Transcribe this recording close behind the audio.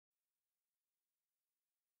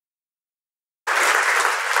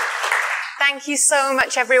Thank you so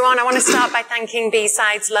much, everyone. I want to start by thanking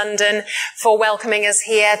B-Sides London for welcoming us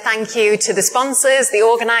here. Thank you to the sponsors, the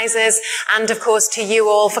organisers, and of course to you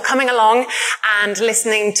all for coming along and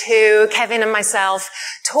listening to Kevin and myself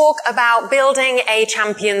talk about building a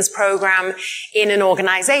champions programme in an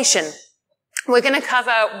organisation. We're going to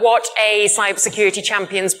cover what a cybersecurity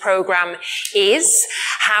champions program is,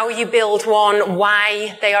 how you build one,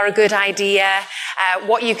 why they are a good idea,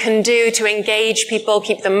 what you can do to engage people,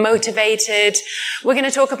 keep them motivated. We're going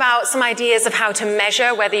to talk about some ideas of how to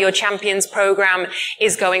measure whether your champions program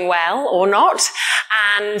is going well or not,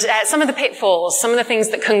 and some of the pitfalls, some of the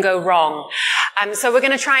things that can go wrong. So we're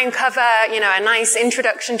going to try and cover, a nice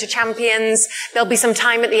introduction to champions. There'll be some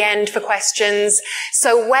time at the end for questions.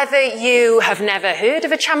 So whether you have never heard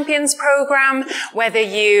of a champions program, whether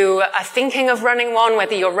you are thinking of running one,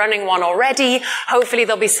 whether you're running one already, hopefully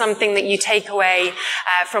there'll be something that you take away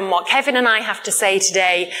from what Kevin and I have to say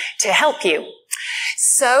today to help you.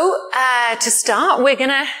 So to start, we're going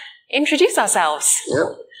to introduce ourselves.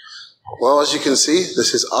 Yep. Well, as you can see,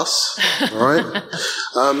 this is us, all right?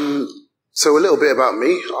 So a little bit about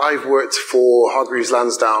me. I've worked for Hargreaves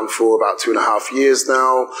Lansdown for about 2.5 years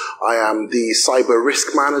now. I am the cyber risk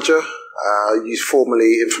manager. Used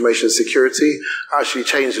formerly information security. I actually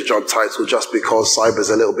changed the job title just because cyber is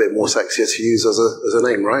a little bit more sexier to use as a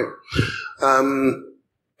name, right?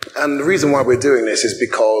 And the reason why we're doing this is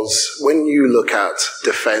because when you look at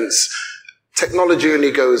defense, technology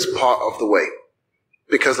only goes part of the way.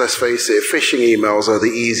 Because let's face it, phishing emails are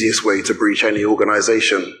the easiest way to breach any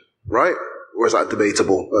organization, right? Or is that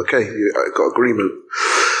debatable? Okay, you got agreement.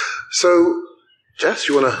 So, Jess,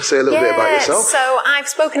 you want to say a little bit about yourself? So I've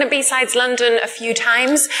spoken at B-Sides London a few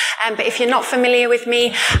times, but if you're not familiar with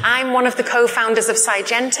me, I'm one of the co-founders of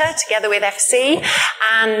Cygenta, together with FC,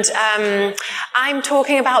 and I'm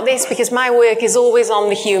talking about this because my work is always on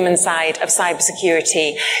the human side of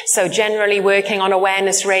cybersecurity. So generally working on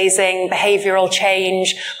awareness raising, behavioural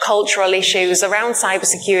change, cultural issues around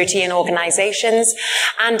cybersecurity in organisations,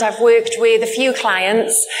 and I've worked with a few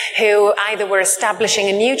clients who either were establishing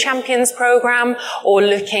a new champions programme or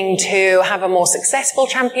looking to have a more successful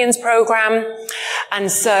champions program.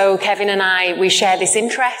 And so Kevin and I, we share this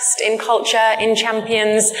interest in culture, in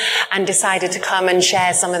champions, and decided to come and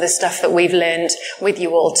share some of the stuff that we've learned with you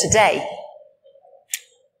all today.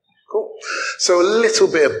 Cool. So a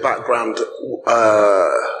little bit of background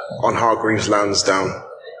on Hargreaves Lansdown,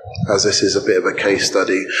 as this is a bit of a case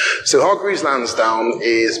study. So Hargreaves Lansdown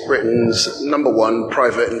is Britain's #1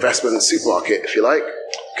 private investment supermarket, if you like.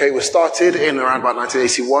 Okay, we started in around about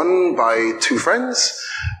 1981 by 2 friends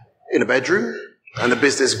in a bedroom, and the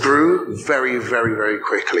business grew very, very, very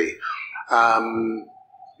quickly.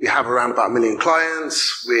 We have around about 1 million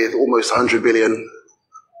clients with almost £100 billion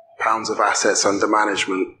of assets under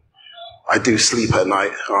management. I do sleep at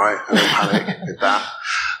night, all right? I don't panic with that.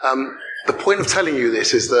 The point of telling you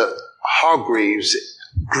this is that Hargreaves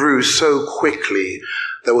grew so quickly.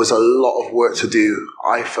 There was a lot of work to do,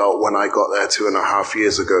 I felt, when I got there 2.5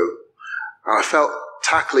 years ago. And I felt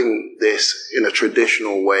tackling this in a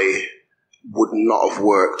traditional way would not have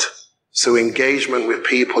worked. So engagement with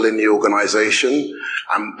people in the organisation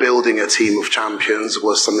and building a team of champions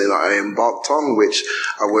was something that I embarked on, which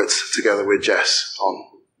I worked together with Jess on.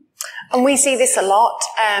 And we see this a lot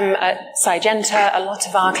at Cygenta. A lot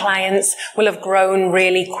of our clients will have grown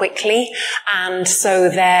really quickly, and so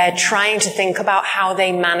they're trying to think about how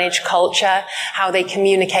they manage culture, how they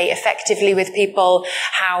communicate effectively with people,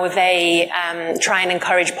 how they try and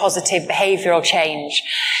encourage positive behavioural change.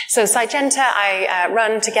 So Cygenta, I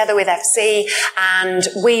run together with FC, and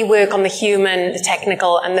we work on the human, the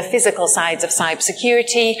technical, and the physical sides of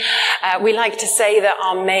cybersecurity. We like to say that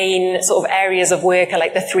our main sort of areas of work are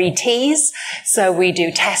like the 3 T's. So we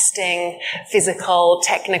do testing, physical,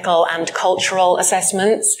 technical, and cultural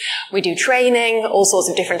assessments. We do training, all sorts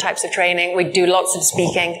of different types of training. We do lots of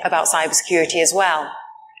speaking about cybersecurity as well.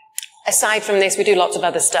 Aside from this, we do lots of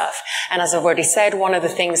other stuff. And as I've already said, one of the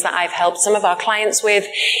things that I've helped some of our clients with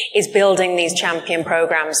is building these champion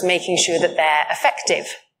programs, making sure that they're effective.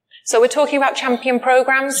 So we're talking about champion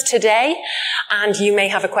programs today, and you may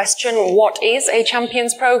have a question, what is a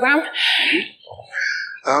champions program?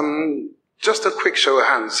 Just a quick show of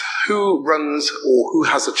hands. Who runs or who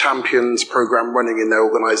has a champions program running in their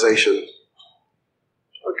organisation?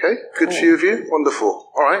 Okay, good few of you.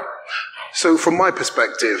 Wonderful. All right. So from my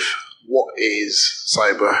perspective, what is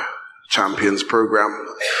Cyber Champions program?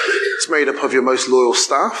 It's made up of your most loyal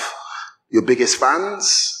staff, your biggest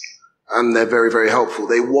fans, and they're very, very helpful.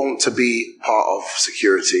 They want to be part of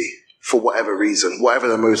security for whatever reason, whatever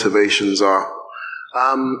their motivations are.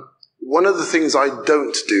 One of the things I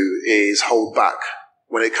don't do is hold back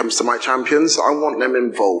when it comes to my champions. I want them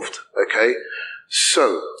involved, okay?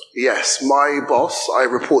 So, yes, my boss, I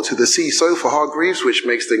report to the CISO for Hargreaves, which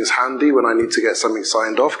makes things handy when I need to get something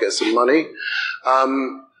signed off, get some money.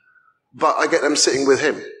 But I get them sitting with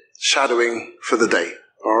him, shadowing for the day,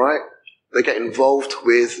 all right? They get involved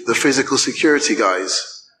with the physical security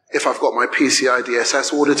guys. If I've got my PCI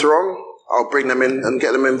DSS auditor on, I'll bring them in and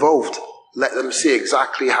get them involved. Let them see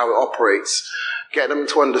exactly how it operates. Get them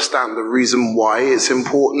to understand the reason why it's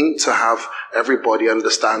important to have everybody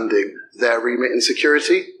understanding their remit in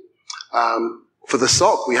security. For the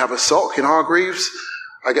SOC, we have a SOC in Hargreaves.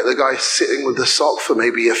 I get the guy sitting with the SOC for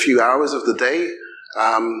maybe a few hours of the day.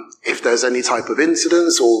 If there's any type of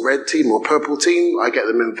incidents or red team or purple team, I get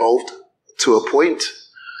them involved to a point.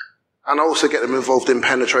 And I also get them involved in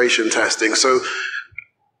penetration testing. So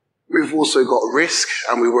we've also got risk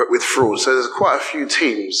and we work with fraud. So there's quite a few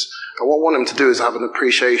teams. And what I want them to do is have an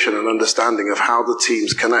appreciation and understanding of how the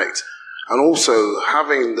teams connect. And also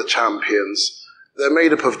having the champions, they're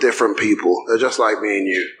made up of different people. They're just like me and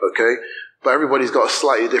you, okay? But everybody's got a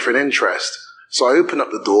slightly different interest. So I open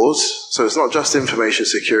up the doors. So it's not just information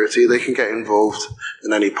security. They can get involved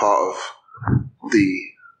in any part of the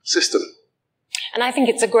system. And I think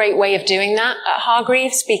it's a great way of doing that at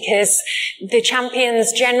Hargreaves, because the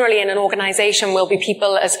champions generally in an organization will be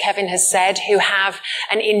people, as Kevin has said, who have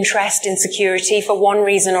an interest in security for one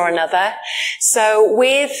reason or another. So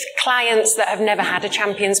with clients that have never had a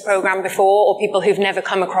champions program before, or people who've never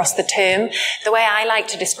come across the term, the way I like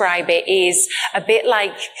to describe it is a bit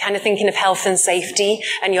like kind of thinking of health and safety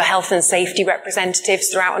and your health and safety representatives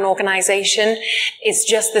throughout an organization. It's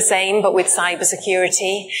just the same, but with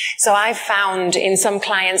cybersecurity. So I've found in some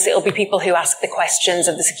clients, it'll be people who ask the questions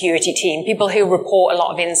of the security team, people who report a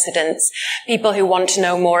lot of incidents, people who want to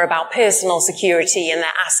know more about personal security and they're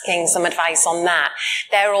asking some advice on that.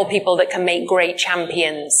 They're all people that can make great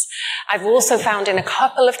champions. I've also found in a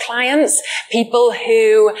couple of clients, people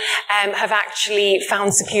who have actually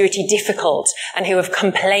found security difficult and who have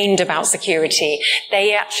complained about security.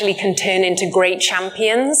 They actually can turn into great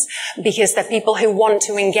champions because they're people who want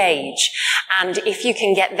to engage. And if you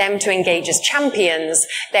can get them to engage as champions,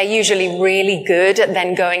 they're usually really good at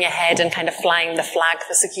then going ahead and kind of flying the flag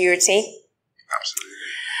for security.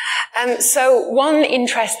 Absolutely. So one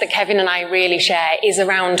interest that Kevin and I really share is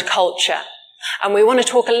around culture. And we want to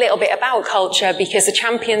talk a little bit about culture because the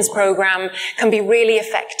Champions program can be really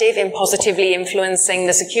effective in positively influencing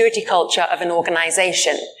the security culture of an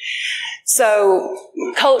organization. So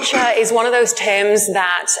culture is one of those terms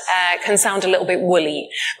that can sound a little bit woolly,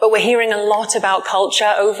 but we're hearing a lot about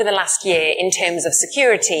culture over the last year in terms of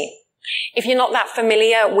security. If you're not that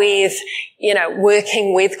familiar with,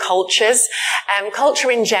 working with cultures, culture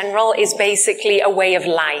in general is basically a way of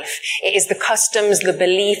life. It is the customs, the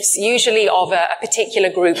beliefs, usually of a particular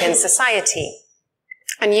group in society.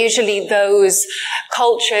 And usually those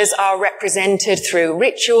cultures are represented through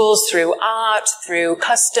rituals, through art, through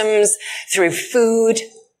customs, through food.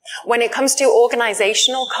 When it comes to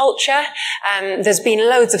organizational culture, there's been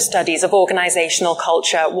loads of studies of organizational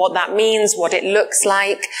culture, what that means, what it looks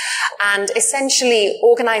like. And essentially,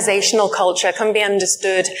 organizational culture can be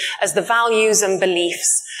understood as the values and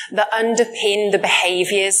beliefs that underpin the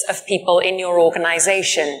behaviors of people in your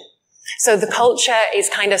organization. So the culture is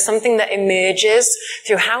kind of something that emerges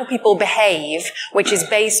through how people behave, which is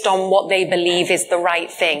based on what they believe is the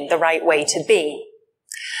right thing, the right way to be.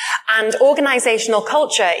 And organizational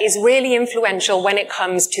culture is really influential when it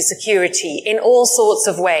comes to security in all sorts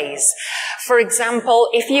of ways. For example,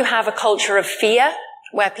 if you have a culture of fear,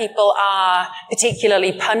 where people are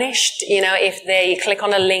particularly punished, if they click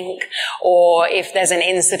on a link or if there's an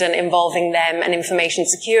incident involving them and information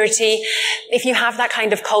security. If you have that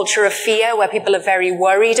kind of culture of fear where people are very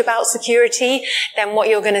worried about security, then what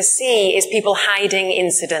you're going to see is people hiding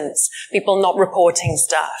incidents, people not reporting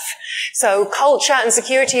stuff. So culture and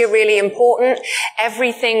security are really important.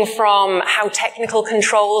 Everything from how technical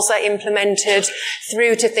controls are implemented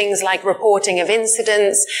through to things like reporting of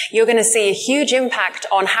incidents. You're going to see a huge impact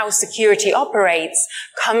on how security operates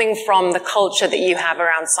coming from the culture that you have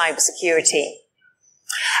around cybersecurity.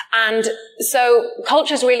 And so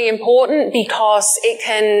culture is really important because it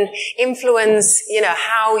can influence,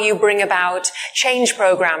 how you bring about change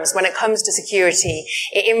programs when it comes to security.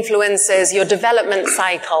 It influences your development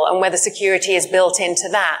cycle and whether security is built into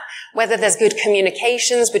that, whether there's good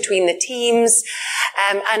communications between the teams,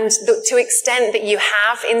 and to extent that you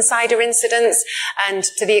have insider incidents and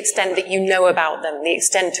to the extent that you know about them, the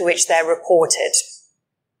extent to which they're reported.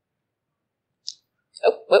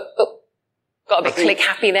 Got a bit click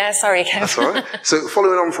happy there. Sorry, Kev. That's all right. So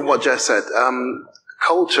following on from what Jess said,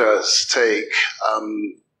 cultures take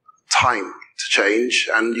time to change,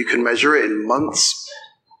 and you can measure it in months,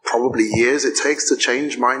 probably years it takes to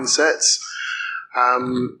change mindsets.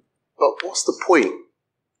 But what's the point?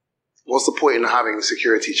 What's the point in having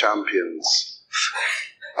security champions?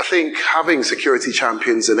 I think having security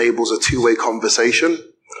champions enables a two-way conversation.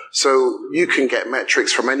 So you can get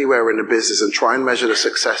metrics from anywhere in the business and try and measure the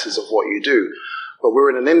successes of what you do. But we're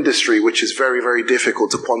in an industry which is very, very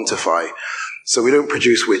difficult to quantify. So we don't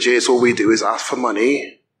produce widgets. All we do is ask for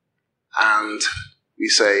money, and we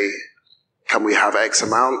say, can we have X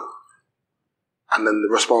amount? And then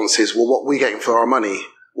the response is, well, what are we getting for our money?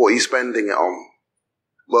 What are you spending it on?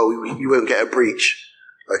 Well, you won't get a breach.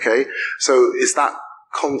 Okay? So it's that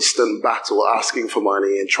constant battle asking for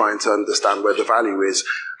money and trying to understand where the value is.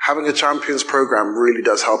 Having a champions program really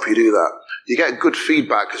does help you do that. You get good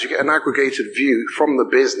feedback because you get an aggregated view from the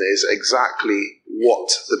business exactly what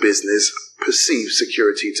the business perceives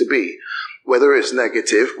security to be, whether it's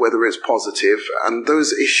negative, whether it's positive, and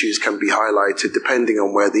those issues can be highlighted depending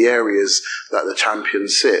on where the areas that the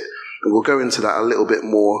champions sit. And we'll go into that a little bit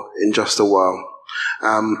more in just a while.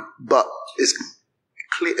 But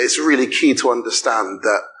it's really key to understand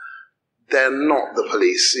that they're not the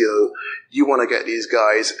police. You want to get these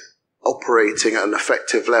guys operating at an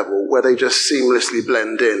effective level where they just seamlessly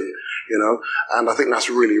blend in, and I think that's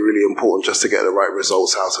really, really important just to get the right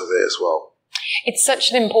results out of it as well. It's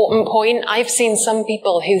such an important point. I've seen some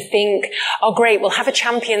people who think, oh great, we'll have a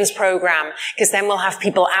champions program because then we'll have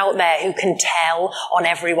people out there who can tell on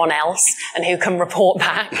everyone else and who can report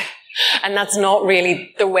back. And that's not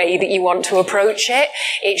really the way that you want to approach it.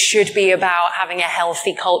 It should be about having a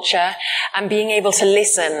healthy culture and being able to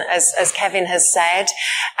listen, as Kevin has said.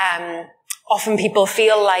 Often people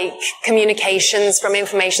feel like communications from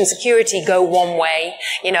information security go one way,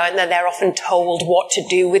 and they're often told what to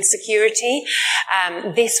do with security.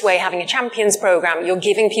 This way, having a champions program, you're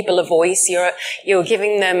giving people a voice, you're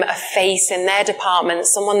giving them a face in their department,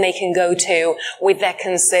 someone they can go to with their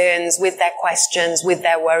concerns, with their questions, with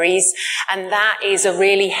their worries. And that is a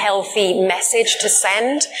really healthy message to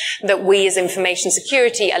send, that we as information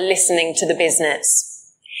security are listening to the business.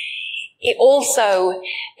 It also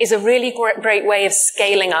is a really great way of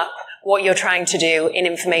scaling up what you're trying to do in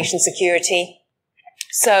information security.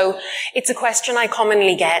 So it's a question I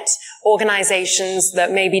commonly get. Organizations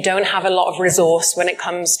that maybe don't have a lot of resource when it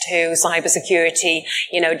comes to cybersecurity,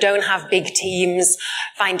 don't have big teams,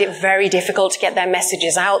 find it very difficult to get their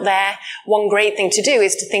messages out there. One great thing to do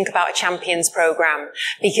is to think about a champions program,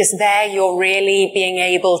 because there you're really being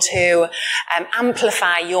able to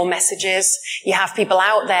amplify your messages. You have people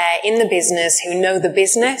out there in the business who know the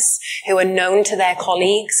business, who are known to their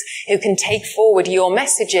colleagues, who can take forward your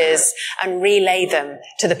messages and relay them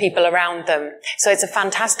to the people around them. So it's a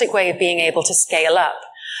fantastic way of being able to scale up.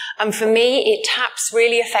 And for me, it taps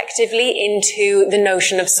really effectively into the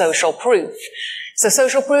notion of social proof. So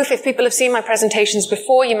social proof, if people have seen my presentations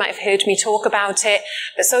before, you might have heard me talk about it.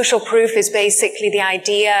 But social proof is basically the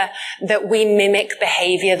idea that we mimic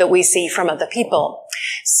behavior that we see from other people.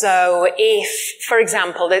 So if, for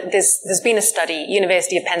example, there's been a study,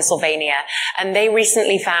 University of Pennsylvania, and they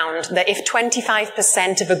recently found that if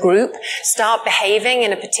 25% of a group start behaving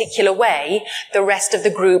in a particular way, the rest of the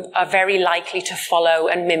group are very likely to follow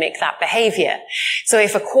and mimic that behavior. So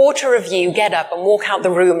if a quarter of you get up and walk out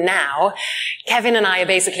the room now, Kevin and I are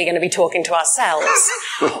basically going to be talking to ourselves.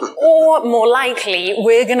 Or more likely,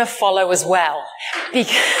 we're going to follow as well.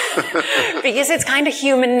 Because it's kind of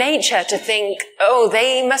human nature to think, oh,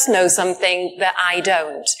 they must know something that I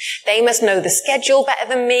don't. They must know the schedule better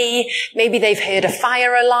than me. Maybe they've heard a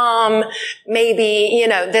fire alarm. Maybe,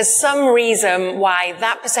 there's some reason why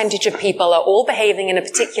that percentage of people are all behaving in a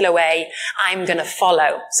particular way. I'm going to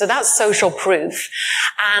follow. So that's social proof.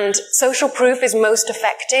 And social proof is most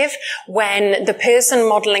effective when the person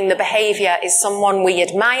modeling the behavior is someone we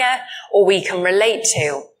admire or we can relate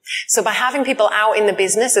to. So by having people out in the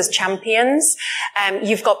business as champions,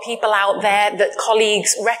 you've got people out there that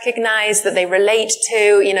colleagues recognize, that they relate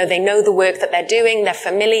to, they know the work that they're doing, they're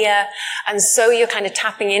familiar. And so you're kind of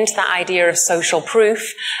tapping into that idea of social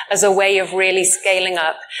proof as a way of really scaling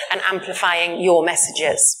up and amplifying your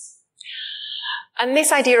messages. And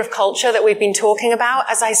this idea of culture that we've been talking about,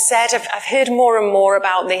 as I said, I've heard more and more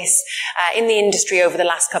about this in the industry over the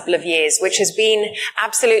last couple of years, which has been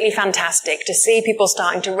absolutely fantastic to see people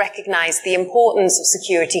starting to recognize the importance of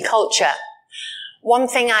security culture. One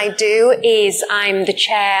thing I do is I'm the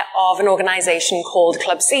chair of an organization called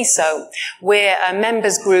Club CISO. We're a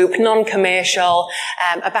members group, non-commercial,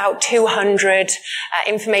 about 200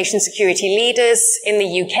 information security leaders in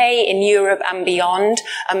the UK, in Europe and beyond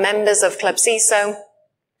are members of Club CISO.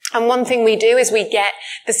 And one thing we do is we get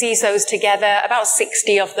the CISOs together, about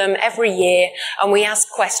 60 of them every year, and we ask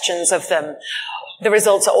questions of them. The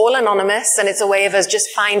results are all anonymous, and it's a way of us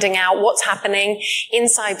just finding out what's happening in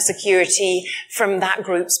cybersecurity from that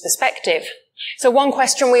group's perspective. So one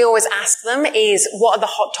question we always ask them is, what are the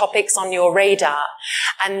hot topics on your radar?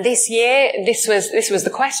 And this year, this was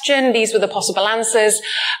the question, these were the possible answers,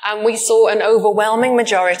 and we saw an overwhelming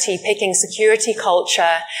majority picking security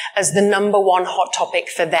culture as the number one hot topic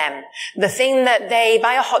for them. The thing that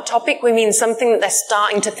by a hot topic, we mean something that they're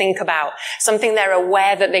starting to think about, something they're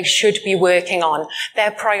aware that they should be working on,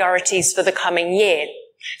 their priorities for the coming year.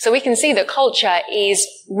 So we can see that culture is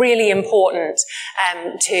really important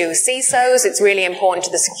to CISOs, it's really important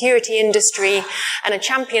to the security industry, and a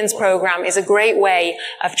champions program is a great way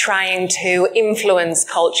of trying to influence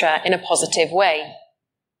culture in a positive way.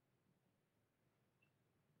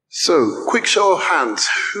 So, quick show of hands,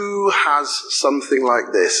 who has something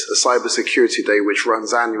like this, a cybersecurity day which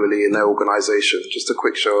runs annually in their organization? Just a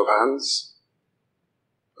quick show of hands.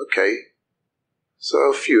 Okay, so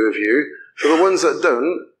a few of you. For the ones that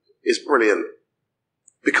don't, it's brilliant.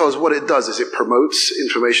 Because what it does is it promotes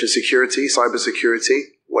information security, cybersecurity,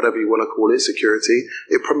 whatever you want to call it, security.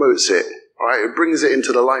 It promotes it, all right? It brings it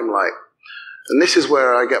into the limelight. And this is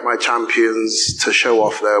where I get my champions to show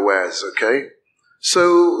off their wares, okay?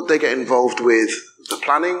 So they get involved with the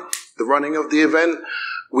planning, the running of the event.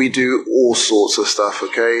 We do all sorts of stuff,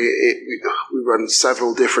 okay? We run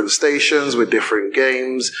several different stations with different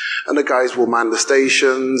games, and the guys will man the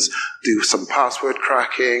stations, do some password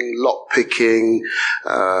cracking, lock picking,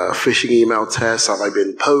 phishing email tests, have I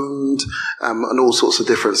been pwned, and all sorts of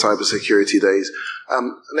different cybersecurity days.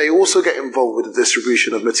 They also get involved with the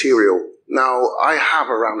distribution of material. Now, I have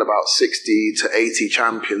around about 60 to 80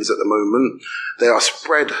 champions at the moment. They are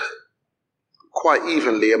spread quite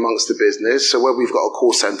evenly amongst the business. So where we've got a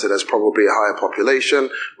call center, there's probably a higher population.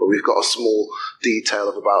 Where we've got a small detail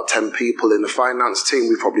of about 10 people in the finance team,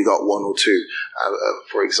 we've probably got one or two,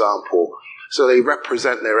 for example. So they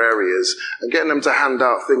represent their areas, and getting them to hand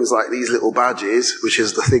out things like these little badges, which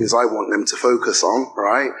is the things I want them to focus on,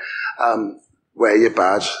 right? Wear your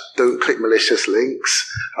badge. Don't click malicious links,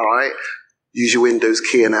 all right? Use your Windows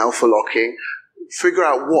key and L for locking. Figure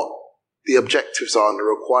out what the objectives are and the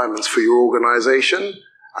requirements for your organization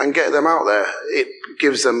and get them out there. It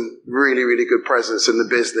gives them really, really good presence in the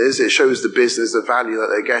business. It shows the business the value that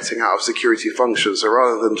they're getting out of security functions. So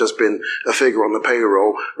rather than just being a figure on the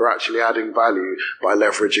payroll, we're actually adding value by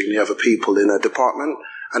leveraging the other people in a department.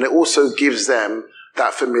 And it also gives them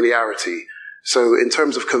that familiarity. So in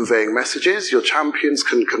terms of conveying messages, your champions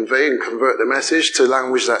can convey and convert the message to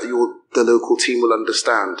language that the local team will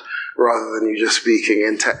understand, rather than you just speaking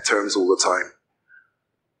in tech terms all the time.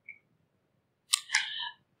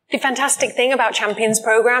 The fantastic thing about champions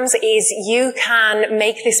programs is you can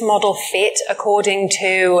make this model fit according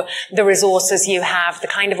to the resources you have, the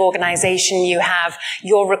kind of organization you have,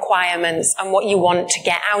 your requirements, and what you want to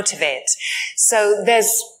get out of it. So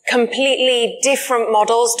there's completely different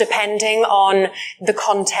models depending on the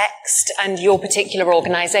context and your particular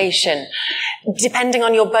organization. Depending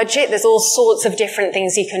on your budget, there's all sorts of different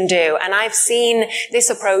things you can do. And I've seen this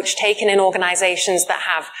approach taken in organizations that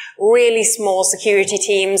have really small security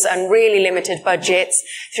teams and really limited budgets,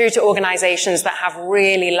 through to organizations that have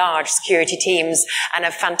really large security teams and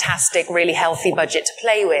a fantastic, really healthy budget to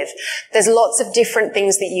play with. There's lots of different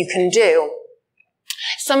things that you can do.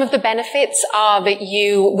 Some of the benefits are that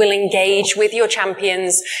you will engage with your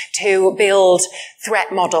champions to build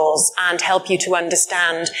threat models and help you to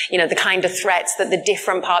understand, the kind of threats that the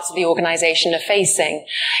different parts of the organization are facing.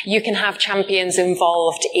 You can have champions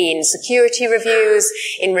involved in security reviews,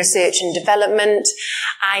 in research and development.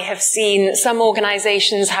 I have seen some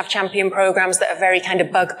organizations have champion programs that are very kind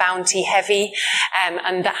of bug bounty heavy,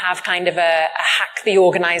 and that have kind of a hack the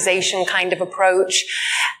organization kind of approach.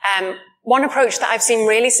 One approach that I've seen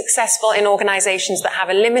really successful in organizations that have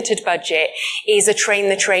a limited budget is a train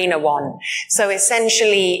the trainer one. So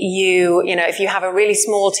essentially if you have a really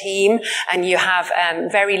small team and you have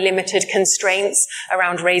very limited constraints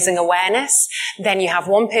around raising awareness, then you have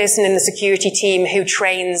one person in the security team who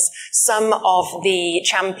trains some of the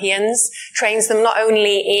champions, trains them not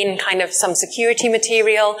only in kind of some security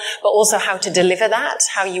material, but also how to deliver that,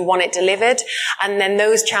 how you want it delivered. And then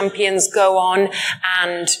those champions go on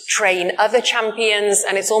and train in other champions,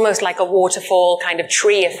 and it's almost like a waterfall kind of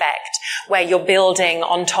tree effect where you're building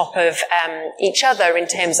on top of each other in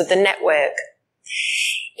terms of the network.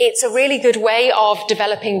 It's a really good way of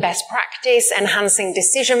developing best practice, enhancing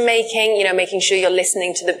decision-making, making sure you're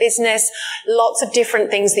listening to the business. Lots of different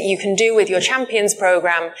things that you can do with your champions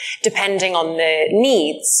program depending on the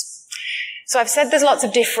needs. So I've said there's lots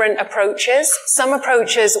of different approaches. Some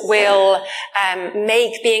approaches will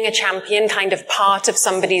make being a champion kind of part of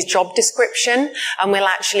somebody's job description and will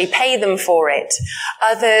actually pay them for it.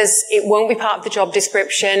 Others, it won't be part of the job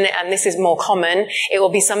description, and this is more common. It will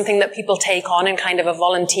be something that people take on in kind of a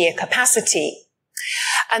volunteer capacity.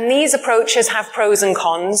 And these approaches have pros and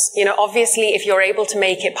cons. Obviously, if you're able to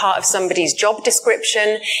make it part of somebody's job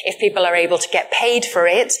description, if people are able to get paid for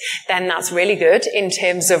it, then that's really good in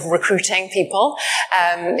terms of recruiting people.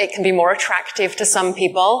 It can be more attractive to some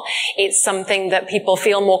people. It's something that people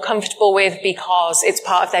feel more comfortable with because it's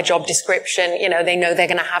part of their job description. They know they're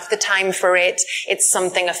going to have the time for it. It's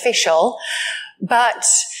something official. But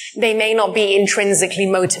they may not be intrinsically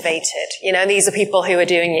motivated. These are people who are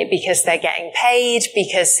doing it because they're getting paid,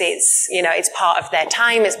 because it's part of their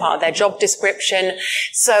time, it's part of their job description.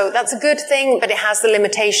 So that's a good thing, but it has the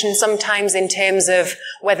limitation sometimes in terms of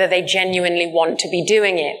whether they genuinely want to be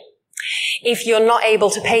doing it. If you're not able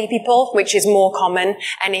to pay people, which is more common,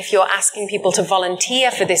 and if you're asking people to volunteer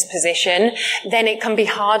for this position, then it can be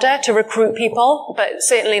harder to recruit people, but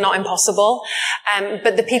certainly not impossible.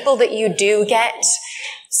 But the people that you do get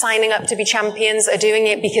signing up to be champions are doing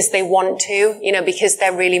it because they want to, because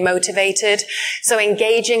they're really motivated. So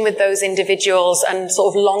engaging with those individuals and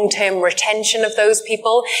sort of long-term retention of those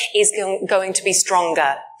people is going to be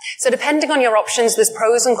stronger. So depending on your options, there's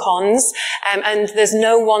pros and cons, and there's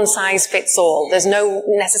no one size fits all. There's no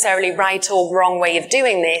necessarily right or wrong way of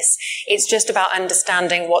doing this. It's just about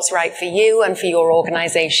understanding what's right for you and for your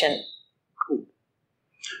organization. Cool.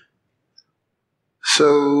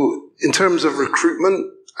 So in terms of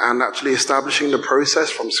recruitment and actually establishing the process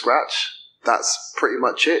from scratch, that's pretty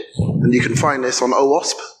much it. And you can find this on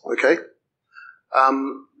OWASP, okay?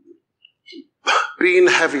 Being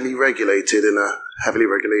heavily regulated in a heavily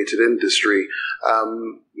regulated industry,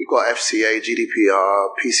 we've got FCA, GDPR,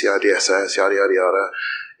 PCI DSS, yada, yada, yada.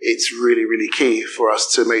 It's really, really key for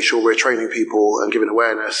us to make sure we're training people and giving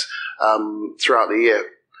awareness throughout the year.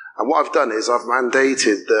 And what I've done is I've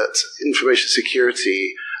mandated that information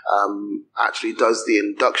security actually does the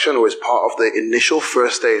induction, or is part of the initial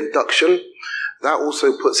first day induction. That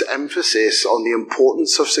also puts emphasis on the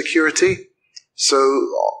importance of security. So,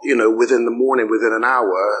 within the morning, within an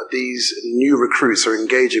hour, these new recruits are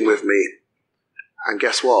engaging with me. And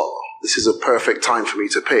guess what? This is a perfect time for me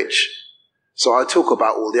to pitch. So I talk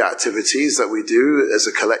about all the activities that we do as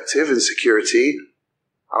a collective in security,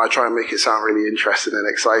 and I try and make it sound really interesting and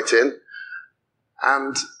exciting.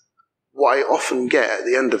 And what I often get at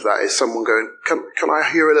the end of that is someone going, can I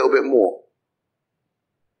hear a little bit more?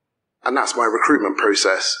 And that's my recruitment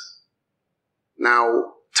process.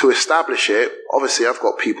 Now, to establish it, obviously I've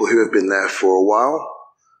got people who have been there for a while.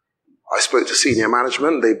 I spoke to senior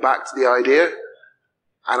management, they backed the idea,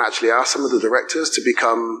 and actually asked some of the directors to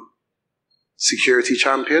become security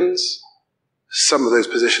champions. Some of those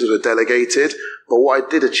positions were delegated, but what I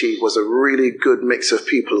did achieve was a really good mix of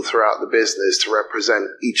people throughout the business to represent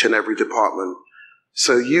each and every department.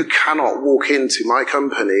 So you cannot walk into my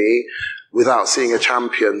company without seeing a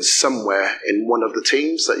champion somewhere in one of the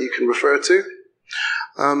teams that you can refer to.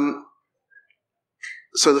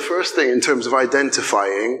 So the first thing in terms of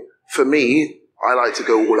identifying, for me, I like to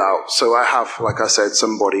go all out. So I have, like I said,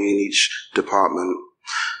 somebody in each department.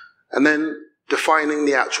 And then defining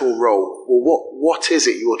the actual role. Well, what is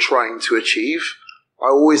it you're trying to achieve? I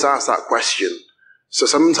always ask that question. So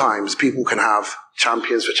sometimes people can have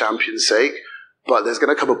champions for champion's sake, but there's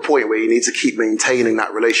going to come a point where you need to keep maintaining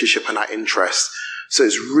that relationship and that interest. So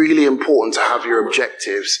it's really important to have your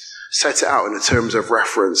objectives, set it out in the terms of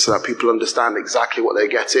reference so that people understand exactly what they're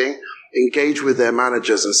getting, engage with their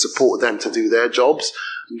managers and support them to do their jobs,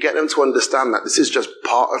 and get them to understand that this is just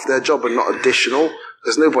part of their job and not additional,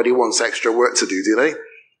 because nobody wants extra work to do they?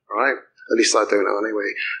 Right? At least I don't know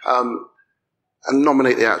anyway. And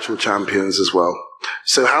nominate the actual champions as well.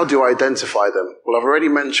 So how do I identify them? Well, I've already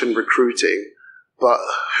mentioned recruiting, but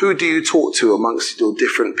who do you talk to amongst your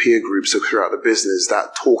different peer groups throughout the business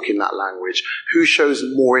that talk in that language? Who shows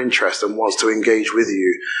more interest and wants to engage with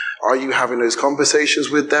you? Are you having those conversations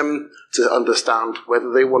with them to understand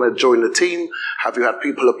whether they want to join the team? Have you had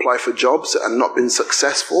people apply for jobs and not been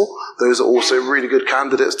successful? Those are also really good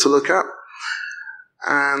candidates to look at.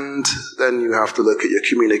 And then you have to look at your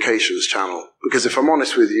communications channel. Because if I'm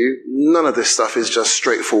honest with you, none of this stuff is just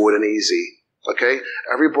straightforward and easy. Okay?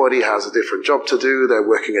 Everybody has a different job to do. They're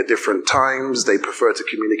working at different times. They prefer to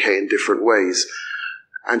communicate in different ways.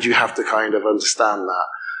 And you have to kind of understand that.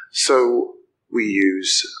 So we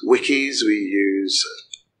use wikis, we use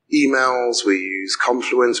emails, we use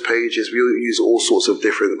Confluence pages, we use all sorts of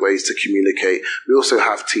different ways to communicate. We also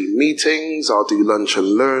have team meetings. I'll do lunch and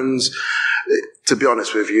learns. To be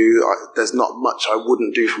honest with you, there's not much I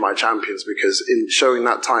wouldn't do for my champions, because in showing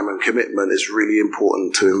that time and commitment is really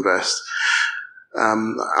important to invest.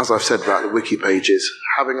 As I've said about the wiki pages,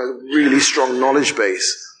 having a really strong knowledge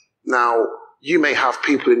base. Now, you may have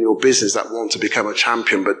people in your business that want to become a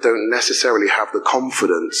champion but don't necessarily have the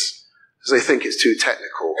confidence because they think it's too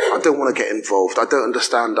technical. I don't want to get involved. I don't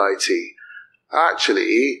understand IT.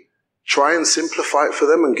 Actually, try and simplify it for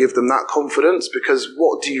them and give them that confidence, because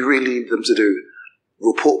what do you really need them to do?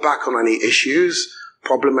 Report back on any issues,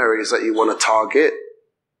 problem areas that you want to target,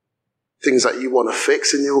 things that you want to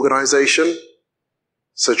fix in the organization.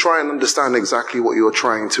 So try and understand exactly what you're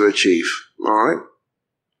trying to achieve, all right?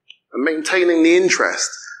 And maintaining the interest.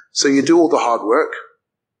 So you do all the hard work,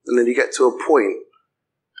 and then you get to a point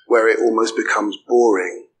where it almost becomes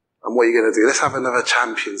boring. And what are you going to do? Let's have another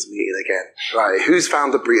champions meeting again. Right, who's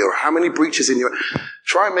found a breach, or how many breaches in your...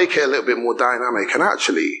 Try and make it a little bit more dynamic, and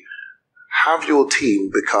actually have your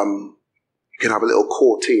team become... You can have a little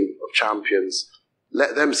core team of champions.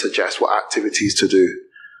 Let them suggest what activities to do.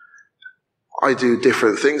 I do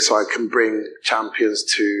different things, so I can bring champions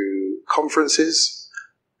to conferences.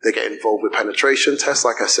 They get involved with penetration tests,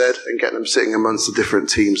 like I said, and get them sitting amongst the different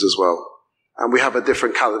teams as well. And we have a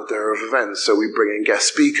different calendar of events, so we bring in guest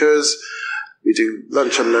speakers, we do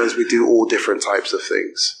lunch and learns, we do all different types of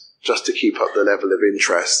things, just to keep up the level of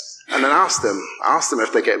interest. And then ask them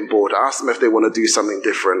if they're getting bored, ask them if they want to do something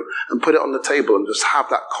different, and put it on the table and just have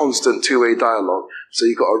that constant two-way dialogue, so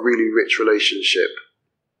you've got a really rich relationship.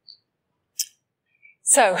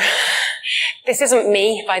 So, this isn't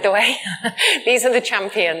me, by the way. These are the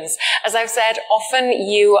champions. As I've said, often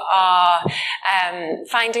you are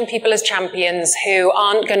finding people as champions who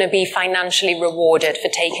aren't going to be financially rewarded for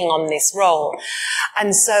taking on this role.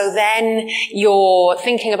 And so then you're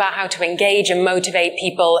thinking about how to engage and motivate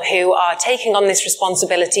people who are taking on this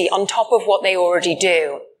responsibility on top of what they already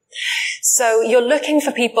do. So you're looking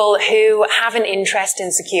for people who have an interest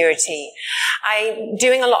in security. I'm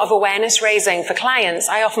doing a lot of awareness raising for clients.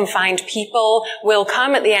 I often find people will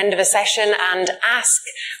come at the end of a session and ask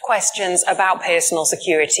questions about personal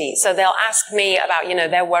security. So they'll ask me about,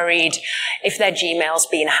 they're worried if their Gmail's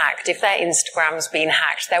been hacked, if their Instagram's been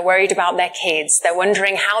hacked. They're worried about their kids. They're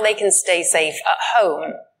wondering how they can stay safe at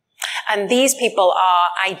home. And these people are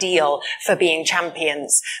ideal for being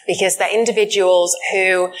champions because they're individuals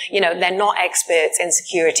who, they're not experts in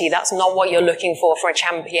security. That's not what you're looking for a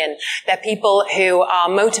champion. They're people who are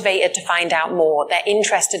motivated to find out more. They're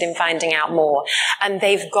interested in finding out more. And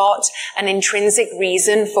they've got an intrinsic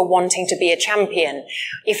reason for wanting to be a champion.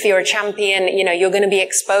 If you're a champion, you're going to be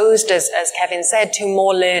exposed, as Kevin said, to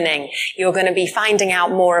more learning. You're going to be finding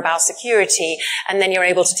out more about security, and then you're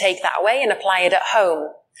able to take that away and apply it at home.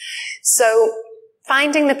 So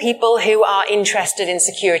finding the people who are interested in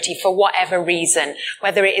security for whatever reason,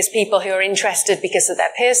 whether it is people who are interested because of their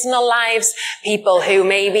personal lives, people who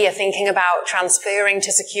maybe are thinking about transferring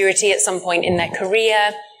to security at some point in their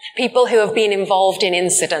career, people who have been involved in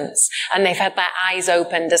incidents and they've had their eyes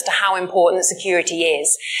opened as to how important security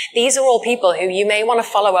is. These are all people who you may want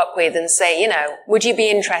to follow up with and say, would you be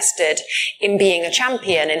interested in being a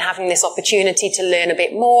champion, in having this opportunity to learn a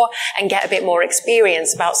bit more and get a bit more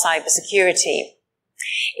experience about cybersecurity?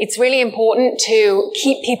 It's really important to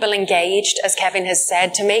keep people engaged, as Kevin has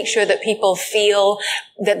said, to make sure that people feel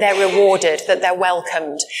that they're rewarded, that they're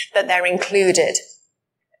welcomed, that they're included.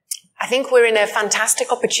 I think we're in a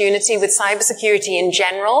fantastic opportunity with cybersecurity in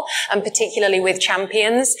general, and particularly with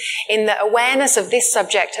champions, in that awareness of this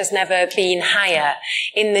subject has never been higher.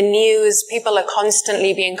 In the news, people are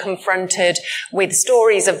constantly being confronted with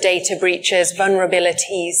stories of data breaches,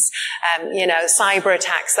 vulnerabilities, cyber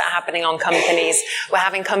attacks that are happening on companies. We're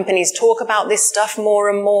having companies talk about this stuff more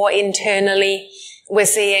and more internally. We're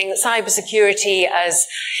seeing cybersecurity as,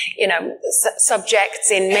 subjects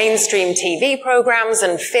in mainstream TV programs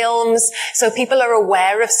and films. So people are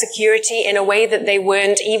aware of security in a way that they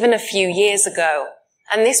weren't even a few years ago.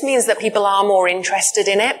 And this means that people are more interested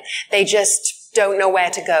in it. They just don't know where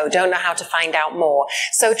to go, don't know how to find out more.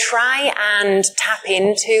 So try and tap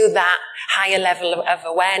into that higher level of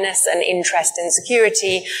awareness and interest in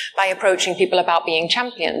security by approaching people about being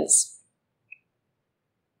champions.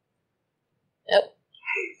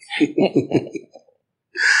 Yeah,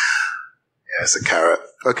 it's a carrot.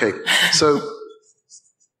 Okay, so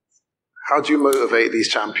how do you motivate these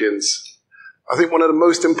champions? I think one of the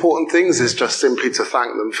most important things is just simply to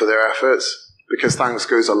thank them for their efforts, because thanks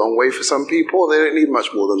goes a long way for some people. They don't need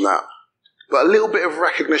much more than that. But a little bit of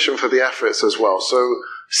recognition for the efforts as well. So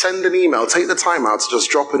send an email, take the time out to just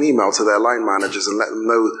drop an email to their line managers and let them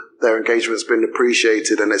know their engagement's been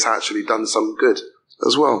appreciated and it's actually done some good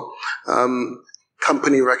as well.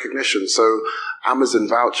 Company recognition. So Amazon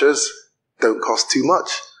vouchers don't cost too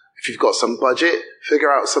much. If you've got some budget,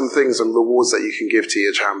 figure out some things and rewards that you can give to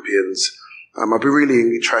your champions. I'd be really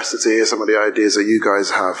interested to hear some of the ideas that you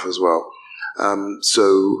guys have as well.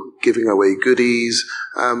 So giving away goodies,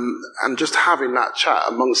 and just having that chat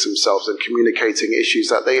amongst themselves and communicating issues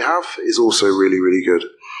that they have is also really, really good.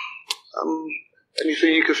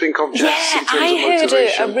 Anything you could think of, Jess? Yeah, I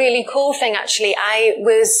heard a really cool thing, actually. I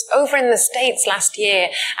was over in the States last year,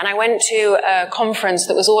 and I went to a conference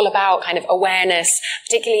that was all about kind of awareness,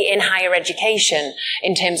 particularly in higher education,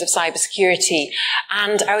 in terms of cybersecurity.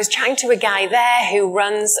 And I was chatting to a guy there who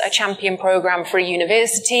runs a champion program for a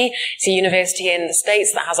university. It's a university in the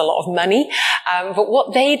States that has a lot of money. But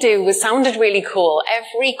what they do sounded really cool.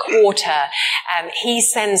 Every quarter, he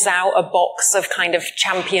sends out a box of kind of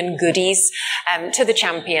champion goodies, to the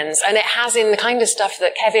champions. And it has in the kind of stuff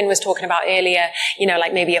that Kevin was talking about earlier, you know,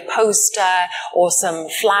 like maybe a poster or some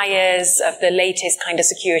flyers of the latest kind of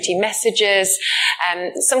security messages,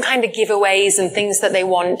 some kind of giveaways and things that they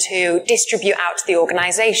want to distribute out to the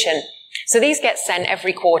organization. So these get sent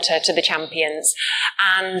every quarter to the champions.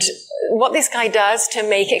 And what this guy does to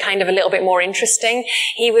make it kind of a little bit more interesting,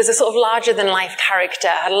 he was a sort of larger-than-life character,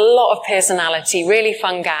 had a lot of personality, really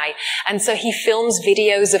fun guy. And so he films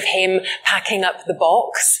videos of him packing up the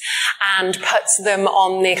box and puts them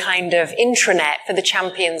on the kind of intranet for the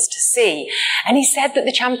champions to see. And he said that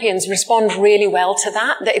the champions respond really well to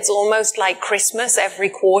that it's almost like Christmas every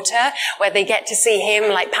quarter, where they get to see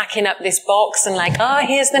him like packing up this box and like,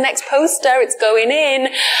 here's the next poster, it's going in,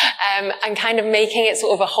 and kind of making it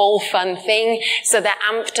sort of a whole fun thing. So they're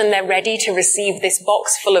amped and they're ready to receive this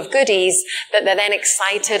box full of goodies that they're then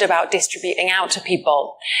excited about distributing out to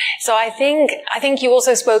people. So I think you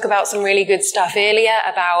also spoke about some really good stuff earlier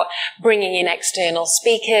about bringing in external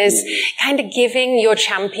speakers, kind of giving your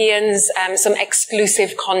champions some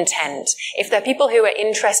exclusive content. If they're people who are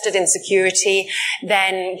interested in security,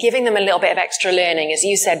 then giving them a little bit of extra learning. As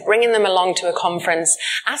you said, bringing them along to a conference,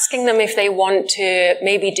 asking them if they want to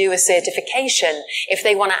maybe do a certification, if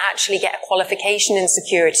they want to actually get a qualification in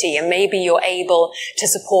security, and maybe you're able to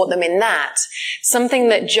support them in that. Something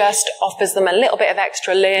that just offers them a little bit of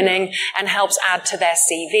extra learning and helps add to their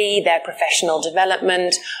CV, their professional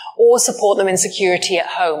development, or support them in security at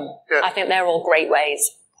home. Yeah. I think they're all great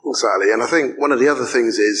ways. Exactly. And I think one of the other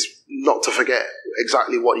things is not to forget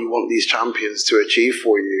exactly what you want these champions to achieve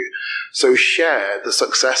for you. So share the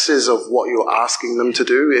successes of what you're asking them to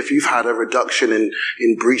do. If you've had a reduction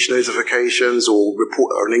in breach notifications or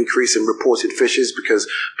an increase in reported phishes because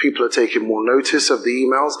people are taking more notice of the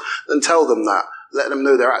emails, then tell them that. Let them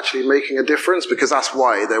know they're actually making a difference, because that's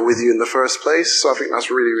why they're with you in the first place. So I think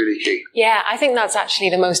that's really, really key. Yeah, I think that's actually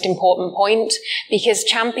the most important point, because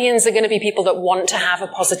champions are going to be people that want to have a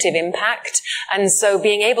positive impact. And so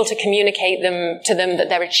being able to communicate to them that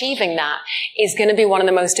they're achieving that is going to be one of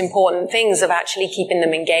the most important things of actually keeping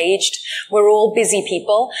them engaged. We're all busy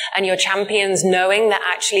people, and your champions knowing that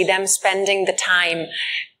actually them spending the time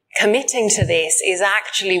committing to this is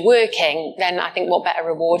actually working, then I think what better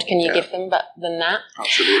reward can you give them than that?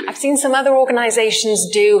 Absolutely. I've seen some other organizations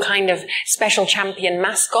do kind of special champion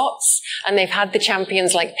mascots, and they've had the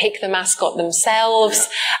champions like pick the mascot themselves,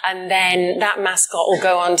 and then that mascot will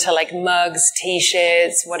go on to like mugs,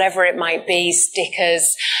 t-shirts, whatever it might be,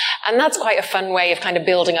 stickers. And that's quite a fun way of kind of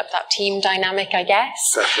building up that team dynamic, I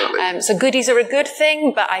guess. Definitely. So goodies are a good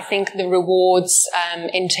thing, but I think the rewards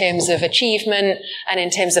in terms of achievement and in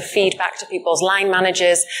terms of feedback to people's line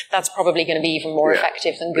managers, that's probably going to be even more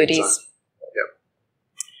effective than goodies.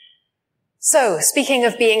 So, speaking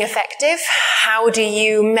of being effective, how do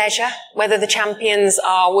you measure whether the champions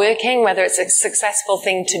are working, whether it's a successful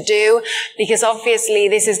thing to do? Because obviously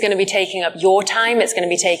this is going to be taking up your time, it's going to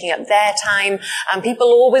be taking up their time, and people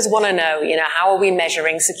always want to know, how are we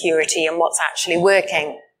measuring security and what's actually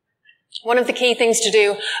working? One of the key things to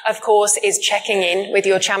do, of course, is checking in with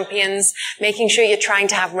your champions, making sure you're trying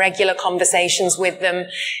to have regular conversations with them.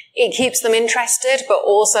 It keeps them interested, but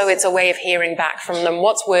also it's a way of hearing back from them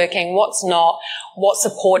what's working, what's not, what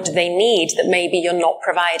support do they need that maybe you're not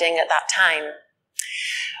providing at that time.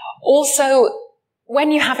 Also, When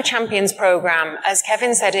you have a champions program, as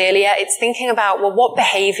Kevin said earlier, it's thinking about, well, what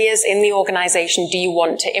behaviors in the organization do you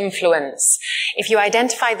want to influence? If you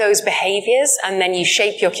identify those behaviors and then you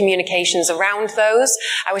shape your communications around those,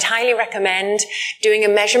 I would highly recommend doing a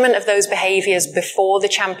measurement of those behaviors before the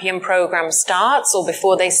champion program starts or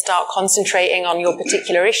before they start concentrating on your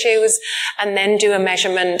particular issues, and then do a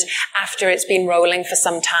measurement after it's been rolling for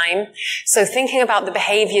some time. So thinking about the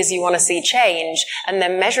behaviors you want to see change and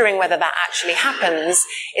then measuring whether that actually happens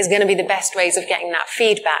is going to be the best ways of getting that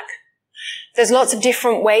feedback. There's lots of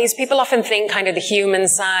different ways. People often think kind of the human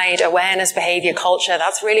side, awareness, behavior, culture,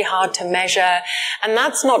 that's really hard to measure. And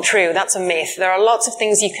that's not true. That's a myth. There are lots of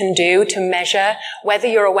things you can do to measure whether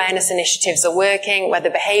your awareness initiatives are working,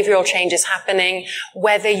 whether behavioral change is happening,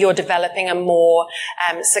 whether you're developing a more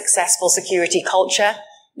successful security culture.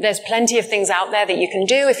 There's plenty of things out there that you can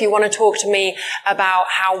do. If you want to talk to me about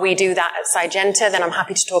how we do that at Sygenta, then I'm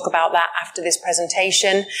happy to talk about that after this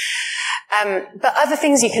presentation. But other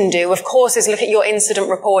things you can do, of course, is look at your incident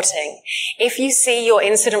reporting. If you see your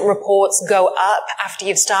incident reports go up after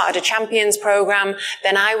you've started a champions program,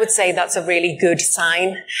 then I would say that's a really good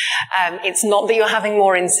sign. It's not that you're having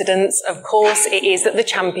more incidents. Of course, it is that the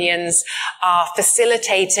champions are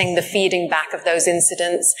facilitating the feeding back of those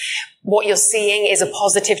incidents. What you're seeing is a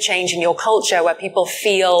positive change in your culture where people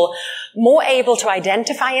feel more able to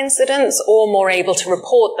identify incidents or more able to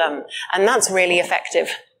report them. And that's really effective.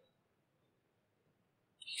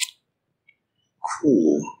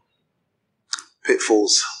 Cool.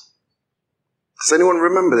 Pitfalls. Does anyone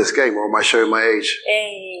remember this game, or am I showing my age?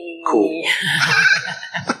 Hey. Cool.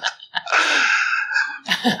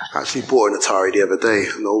 Actually bought an Atari the other day,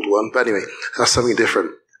 an old one. But anyway, that's something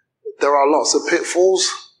different. There are lots of pitfalls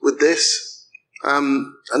with this.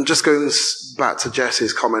 And just going back to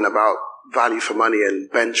Jess's comment about value for money and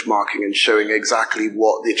benchmarking and showing exactly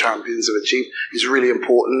what the champions have achieved is really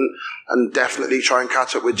important, and definitely try and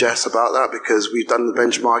catch up with Jess about that, because we've done the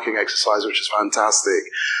benchmarking exercise, which is fantastic.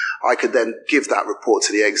 I could then give that report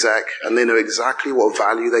to the exec and they know exactly what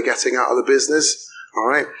value they're getting out of the business. All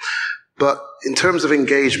right. But in terms of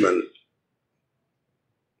engagement,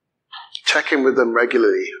 check in with them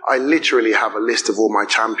regularly. I literally have a list of all my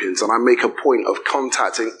champions, and I make a point of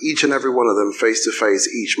contacting each and every one of them face to face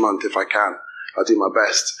each month if I can. I do my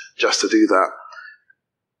best just to do that.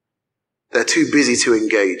 They're too busy to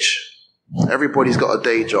engage. Everybody's got a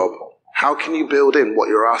day job. How can you build in what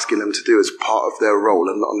you're asking them to do as part of their role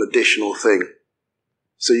and not an additional thing?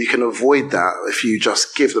 So you can avoid that if you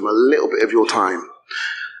just give them a little bit of your time.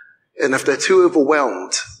 And if they're too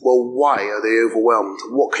overwhelmed, well, why are they overwhelmed?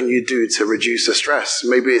 What can you do to reduce the stress?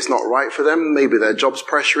 Maybe it's not right for them. Maybe their job's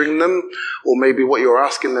pressuring them. Or maybe what you're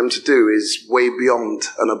asking them to do is way beyond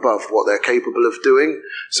and above what they're capable of doing.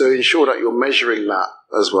 So ensure that you're measuring that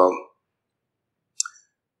as well.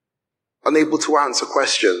 Unable to answer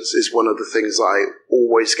questions is one of the things I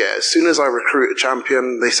always get. As soon as I recruit a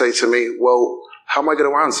champion, they say to me, well, how am I going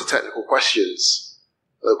to answer technical questions?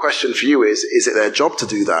 The question for you is it their job to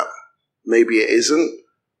do that? Maybe it isn't.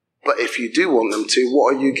 But if you do want them to,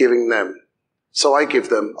 what are you giving them? So I give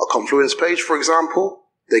them a Confluence page, for example.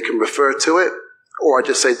 They can refer to it. Or I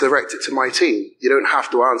just say direct it to my team. You don't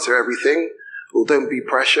have to answer everything. Or don't be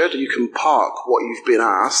pressured. You can park what you've been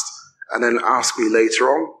asked and then ask me later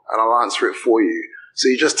on, and I'll answer it for you. So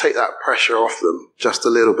you just take that pressure off them just a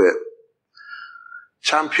little bit.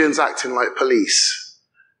 Champions acting like police.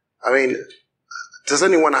 I mean, does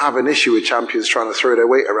anyone have an issue with champions trying to throw their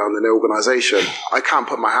weight around in the organisation? I can't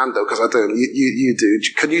put my hand up because I don't. You do.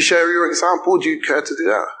 Can you share your example? Do you care to do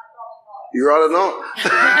that? You'd rather not?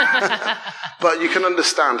 But you can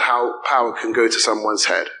understand how power can go to someone's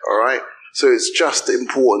head, all right? So it's just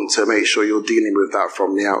important to make sure you're dealing with that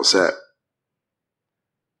from the outset.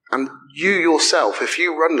 And you yourself, if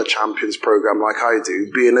you run the champions program like I do,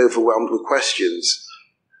 being overwhelmed with questions.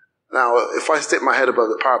 Now, if I stick my head above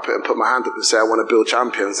the parapet and put my hand up and say I want to build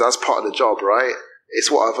champions, that's part of the job, right? It's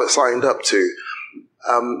what I've signed up to.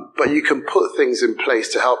 But you can put things in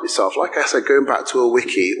place to help yourself. Like I said, going back to a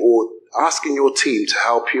wiki or asking your team to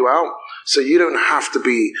help you out. So you don't have to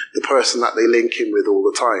be the person that they link in with all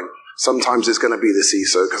the time. Sometimes it's going to be the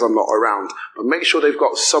CISO because I'm not around. But make sure they've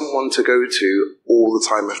got someone to go to all the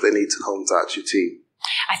time if they need to contact your team.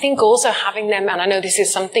 I think also having them, and I know this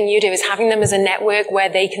is something you do, is having them as a network where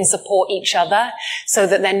they can support each other so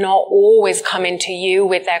that they're not always coming to you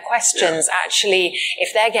with their questions. Actually,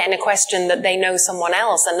 if they're getting a question that they know someone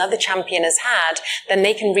else, another champion has had, then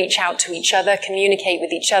they can reach out to each other, communicate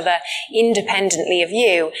with each other independently of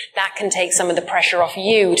you. That can take some of the pressure off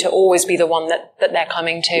you to always be the one that they're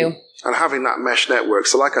coming to. And having that mesh network.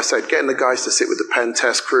 So like I said, getting the guys to sit with the pen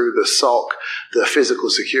test crew, the SOC, the physical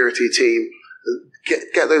security team,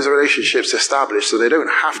 get those relationships established so they don't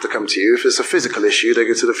have to come to you. If it's a physical issue, they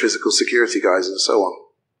go to the physical security guys and so on.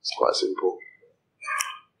 It's quite simple.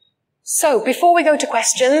 So before we go to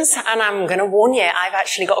questions, and I'm going to warn you, I've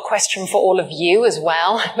actually got a question for all of you as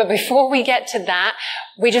well. But before we get to that,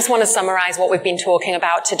 we just want to summarize what we've been talking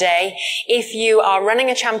about today. If you are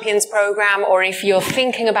running a champions program or if you're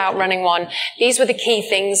thinking about running one, these were the key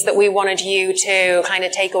things that we wanted you to kind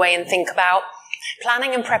of take away and think about.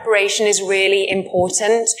 Planning and preparation is really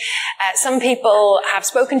important. Some people have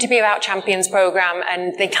spoken to me about Champions Program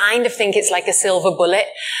and they kind of think it's like a silver bullet,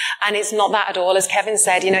 and it's not that at all. As Kevin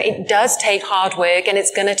said, it does take hard work and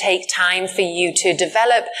it's going to take time for you to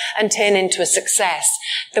develop and turn into a success.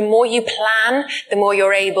 The more you plan, the more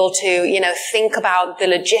you're able to, think about the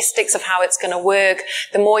logistics of how it's going to work.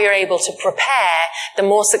 The more you're able to prepare, the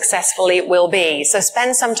more successful it will be. So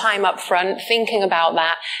spend some time up front thinking about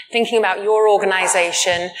that, thinking about your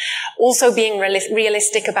organization, also being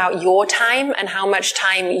realistic about your time and how much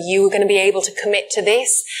time you're going to be able to commit to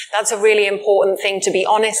this. That's a really important thing to be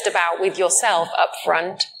honest about with yourself up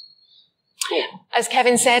front. As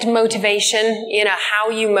Kevin said, motivation, how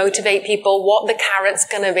you motivate people, what the carrot's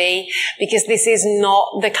going to be, because this is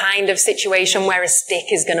not the kind of situation where a stick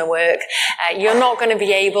is going to work. You're not going to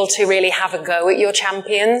be able to really have a go at your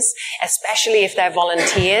champions, especially if they're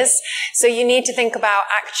volunteers. So you need to think about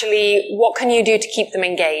actually what can you do to keep them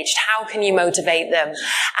engaged? How can you motivate them?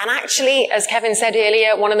 And actually, as Kevin said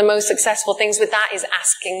earlier, one of the most successful things with that is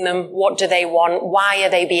asking them, what do they want? Why are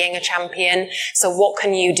they being a champion? So what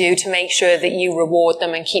can you do to make sure that you reward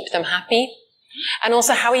them and keep them happy? And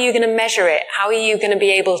also, how are you going to measure it? How are you going to be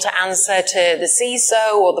able to answer to the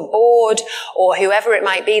CISO or the board or whoever it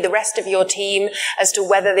might be, the rest of your team, as to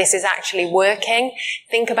whether this is actually working?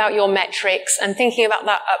 Think about your metrics, and thinking about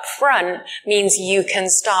that up front means you can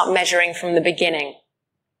start measuring from the beginning.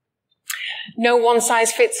 No one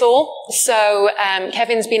size fits all. So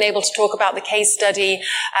Kevin's been able to talk about the case study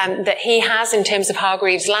that he has in terms of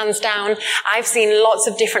Hargreaves Lansdown. I've seen lots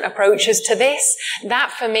of different approaches to this.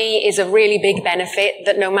 That for me is a really big benefit,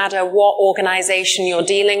 that no matter what organization you're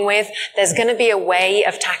dealing with, there's going to be a way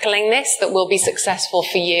of tackling this that will be successful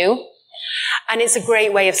for you. And it's a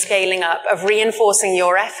great way of scaling up, of reinforcing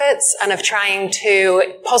your efforts and of trying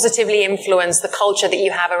to positively influence the culture that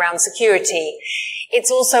you have around security. It's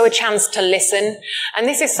also a chance to listen. And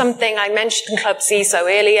this is something I mentioned in Club CISO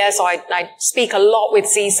earlier, so I speak a lot with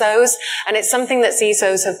CISOs, and it's something that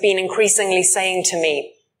CISOs have been increasingly saying to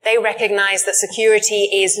me. They recognize that security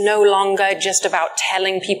is no longer just about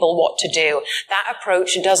telling people what to do. That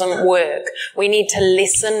approach doesn't work. We need to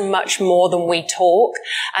listen much more than we talk,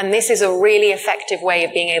 and this is a really effective way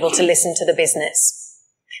of being able to listen to the business.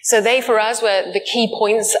 So they, for us, were the key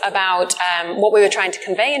points about what we were trying to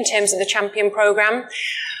convey in terms of the Champion Program.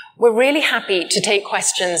 We're really happy to take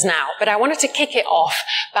questions now, but I wanted to kick it off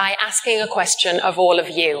by asking a question of all of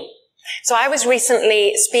you. So I was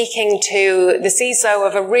recently speaking to the CISO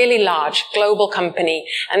of a really large global company,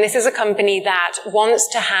 and this is a company that wants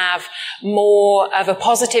to have more of a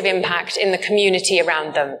positive impact in the community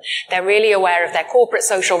around them. They're really aware of their corporate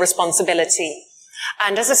social responsibility.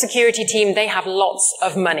 And as a security team, they have lots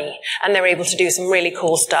of money and they're able to do some really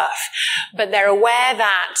cool stuff. But they're aware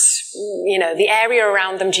that, the area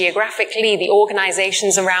around them geographically, the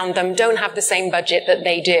organizations around them don't have the same budget that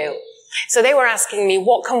they do. So they were asking me,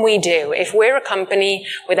 what can we do? If we're a company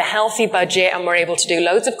with a healthy budget and we're able to do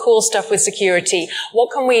loads of cool stuff with security,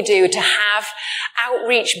 what can we do to have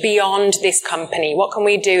outreach beyond this company? What can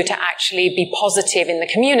we do to actually be positive in the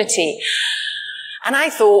community? And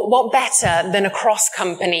I thought, what better than a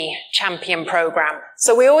cross-company champion program?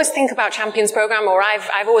 So we always think about champions program, or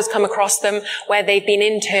I've always come across them where they've been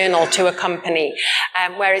internal to a company,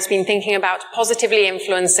 where it's been thinking about positively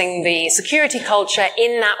influencing the security culture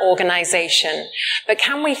in that organization. But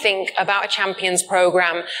can we think about a champions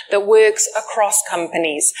program that works across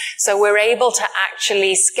companies? So we're able to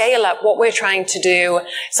actually scale up what we're trying to do.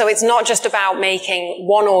 So it's not just about making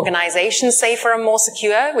one organization safer and more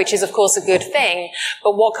secure, which is of course a good thing,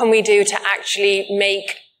 but what can we do to actually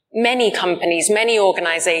make many companies, many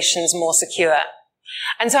organizations more secure?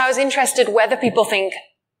 And so I was interested whether people think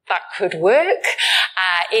that could work.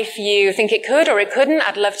 If you think it could or it couldn't,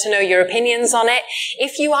 I'd love to know your opinions on it.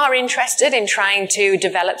 If you are interested in trying to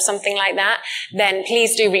develop something like that, then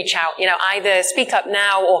please do reach out. Either speak up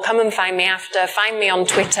now or come and find me after. Find me on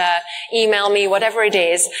Twitter, email me, whatever it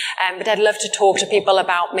is. But I'd love to talk to people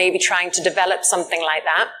about maybe trying to develop something like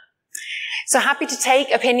that. So happy to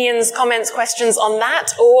take opinions, comments, questions on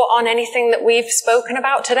that or on anything that we've spoken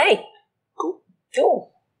about today.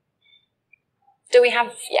 Cool. Do we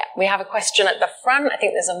have, we have a question at the front. I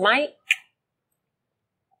think there's a mic.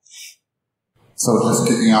 So just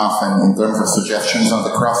kicking off, and in terms of suggestions on the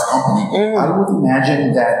cross-company, I would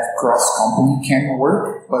imagine that cross-company can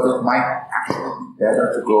work, but it might actually be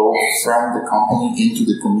better to go from the company into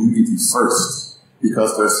the community first,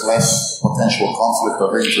 because there's less potential conflict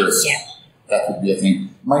of interest. Yeah. That would be a thing.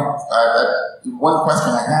 One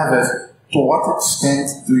question I have is, to what extent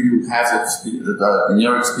do you have, in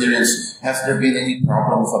your experience, has there been any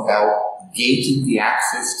problems about gating the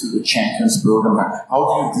access to the Champions program?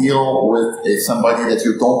 How do you deal with somebody that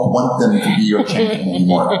you don't want them to be your champion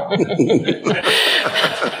anymore?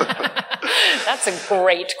 That's a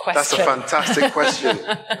great question. That's a fantastic question.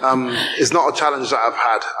 It's not a challenge that I've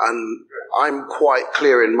had, and I'm quite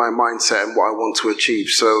clear in my mindset and what I want to achieve.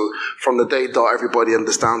 So from the day dot, everybody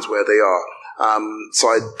understands where they are. So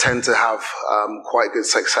I tend to have quite good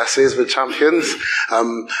successes with champions.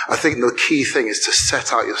 I think the key thing is to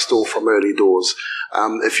set out your stall from early doors.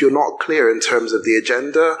 If you're not clear in terms of the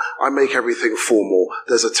agenda, I make everything formal.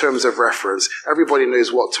 There's a terms of reference. Everybody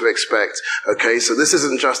knows what to expect. Okay, so this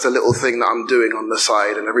isn't just a little thing that I'm doing on the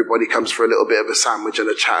side and everybody comes for a little bit of a sandwich and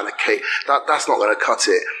a chat and a cake. That's not going to cut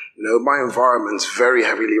it. My environment's very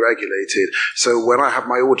heavily regulated. So when I have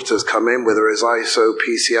my auditors come in, whether it's ISO,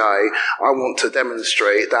 PCI, I want to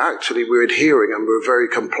demonstrate that actually we're adhering and we're very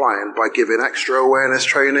compliant by giving extra awareness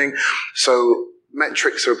training. So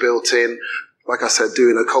metrics are built in. Like I said,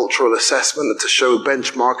 doing a cultural assessment to show a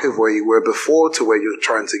benchmark of where you were before to where you're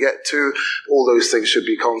trying to get to. All those things should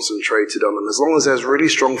be concentrated on. And as long as there's really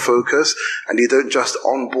strong focus and you don't just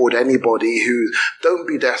onboard anybody don't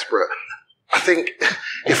be desperate. I think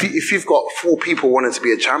if you've got 4 people wanting to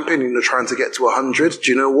be a champion and you're trying to get to 100,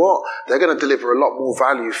 do you know what? They're going to deliver a lot more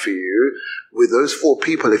value for you with those 4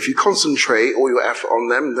 people. If you concentrate all your effort on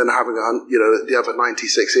them, than having the other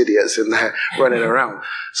 96 idiots in there running around.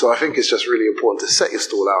 So I think it's just really important to set your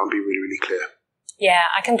stall out and be really, really clear. Yeah,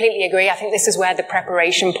 I completely agree. I think this is where the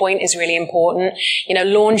preparation point is really important.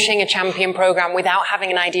 Launching a champion program without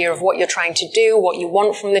having an idea of what you're trying to do, what you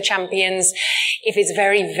want from the champions. If it's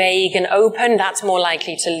very vague and open, that's more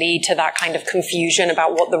likely to lead to that kind of confusion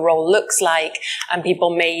about what the role looks like, and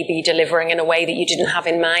people may be delivering in a way that you didn't have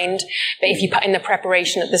in mind. But if you put in the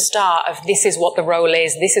preparation at the start of this is what the role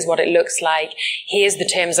is, this is what it looks like, here's the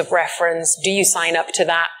terms of reference, do you sign up to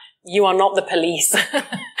that? You are not the police.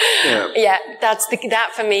 Yeah,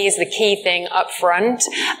 that for me is the key thing up front.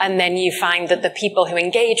 And then you find that the people who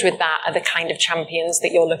engage with that are the kind of champions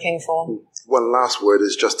that you're looking for. One last word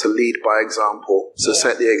is just to lead by example. So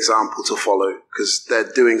set the example to follow, because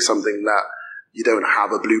they're doing something that you don't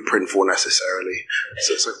have a blueprint for necessarily.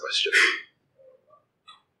 So it's a question.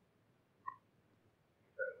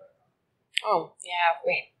 Oh,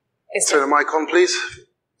 yeah. Turn the mic on, please.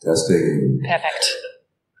 Testing. Perfect.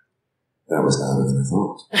 That was louder than I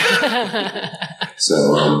thought.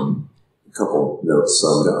 So, a couple notes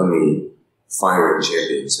on the firing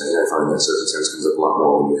champions. I find that circumstance comes up a lot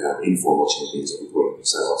more when you have informal champions that report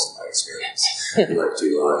themselves, in my experience. Who like to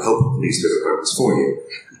help police their departments for you.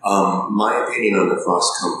 My opinion on the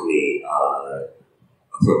cross-company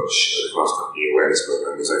approach, the cross-company awareness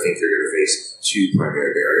program, is I think you're going to face 2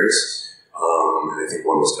 primary barriers. And I think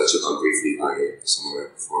one was touched upon briefly by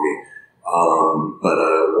someone before me. But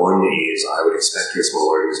one is I would expect your small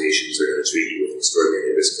organizations are going to treat you with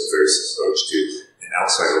extraordinary risk-averse approach to an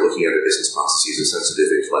outsider looking at the business processes of sensitive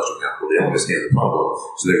intellectual capital. They don't understand the problem,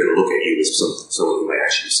 so they're going to look at you as someone who might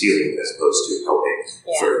actually be stealing as opposed to helping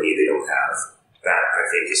for a need they don't have. That, I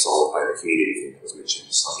think, is solved by the community thing that was mentioned.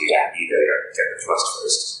 It's not you gotta get the trust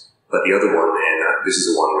first. But the other one, and this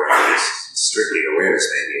is the one where it's strictly an awareness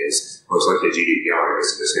thing, is most likely GDPR and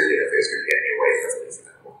misunderstanding of it is going to get in your way heavily for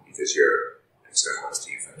that one, because you're externalized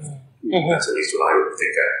to you. That's at least what I would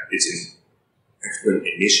think. It's an excellent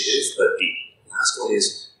initiative, but the last one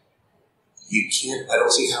is I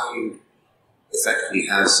don't see how you effectively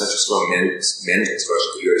have such a strong management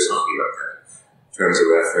structure that you're just talking about that. In terms of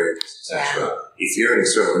reference, etc. If you're an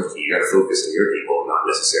external entity, you got to focus on your people, not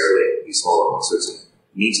necessarily these smaller ones. So it's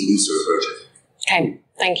a need to looser approach, I think. Okay,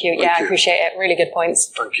 thank you. I appreciate it. Really good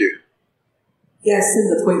points. Thank you. Yeah,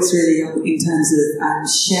 similar points really in terms of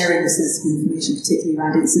sharing the sensitive information, particularly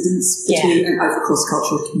around incidents between and over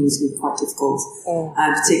cross-cultural communities can be quite difficult,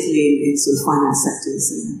 particularly in sort of finance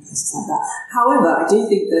sectors and places like that. However, I do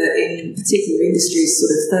think that in particular industries, sort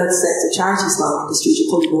of third sector charity-style industries, you're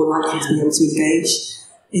probably more likely to be able to engage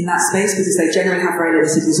in that space because they generally have very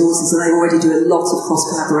limited resources and they already do a lot of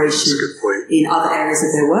cross-collaboration in other areas of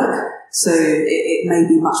their work. So it may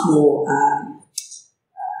be much more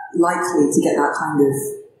likely to get that kind of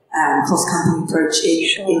cross-company approach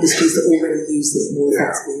in industries that already use it more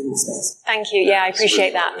effectively in that space. Thank you. Yeah, I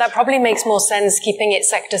appreciate that. That probably makes more sense keeping it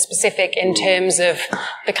sector-specific in terms of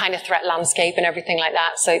the kind of threat landscape and everything like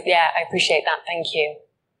that. So, yeah, I appreciate that. Thank you.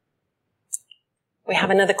 We have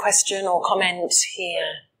another question or comment here.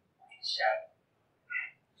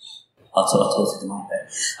 I'll talk to them a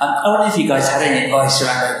bit. I wonder if you guys had any advice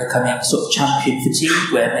around overcoming sort of champion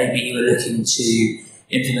fatigue, where maybe you were looking to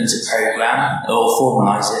implement a program or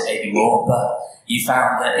formalise it maybe more, but you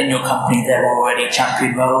found that in your company there were already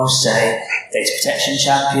champion roles, say data protection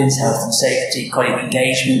champions, health and safety, colleague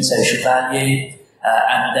engagement, social value,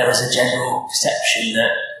 and there was a general perception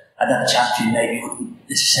that another champion maybe wouldn't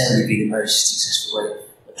necessarily be the most successful way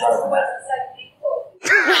of driving that.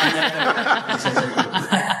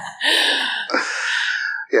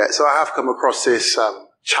 Yeah, so I have come across this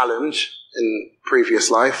challenge in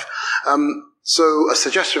previous life. So a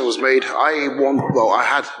suggestion was made. I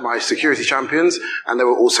had my security champions and there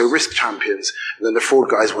were also risk champions. And then the fraud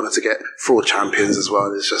guys wanted to get fraud champions as well.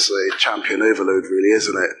 And it's just a champion overload really,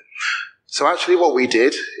 isn't it? So actually what we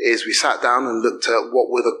did is we sat down and looked at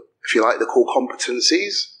what were the, if you like, the core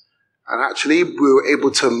competencies. And actually we were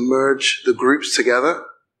able to merge the groups together.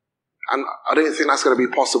 And I don't think that's going to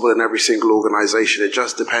be possible in every single organization. It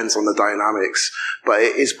just depends on the dynamics. But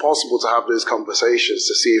it is possible to have those conversations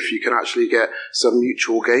to see if you can actually get some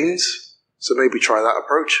mutual gains. So maybe try that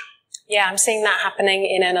approach. Yeah, I'm seeing that happening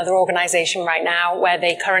in another organization right now where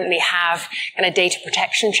they currently have kind of data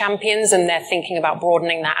protection champions and they're thinking about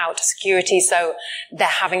broadening that out to security. So they're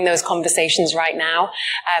having those conversations right now.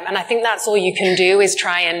 And I think that's all you can do is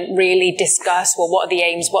try and really discuss, well, what are the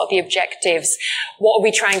aims? What are the objectives? What are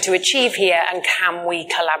we trying to achieve here? And can we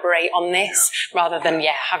collaborate on this rather than,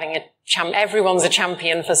 having everyone's a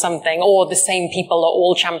champion for something or the same people are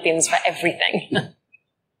all champions for everything.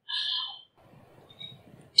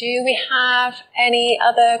 Do we have any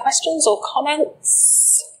other questions or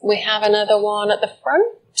comments? We have another one at the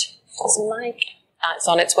front. There's a mic. It's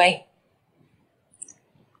on its way.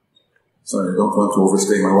 Sorry, I don't want to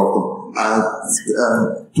overstay my welcome.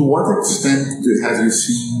 To what extent have you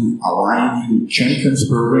seen aligning champions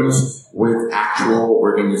programs with actual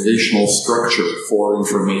organizational structure for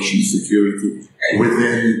information security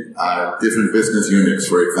within different business units,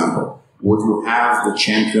 for example? Would you have the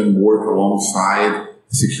champion work alongside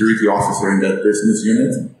security officer in that business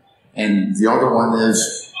unit? And the other one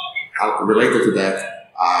is related to that,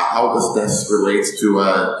 how does this relate to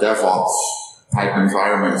DevOps type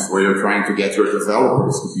environments where you're trying to get your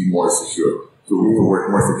developers to be more secure, to work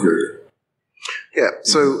more securely? Yeah,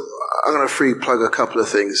 so I'm going to free plug a couple of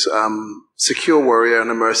things. Secure Warrior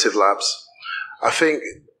and Immersive Labs. I think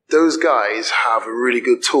those guys have really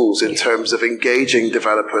good tools in terms of engaging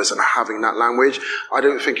developers and having that language. I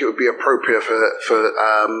don't think it would be appropriate for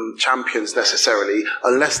champions necessarily,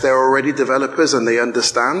 unless they're already developers and they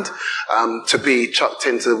understand, to be chucked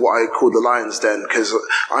into what I call the lion's den, because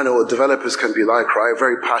I know what developers can be like, right?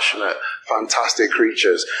 Very passionate, fantastic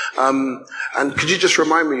creatures. And could you just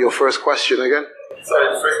remind me your first question again?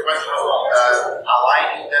 Sorry, the first question was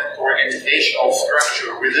aligning that organizational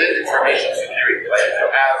structure within information security. Like if you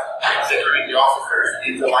have security officers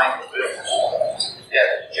in the line of business,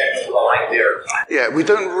 generally align there. Yeah, we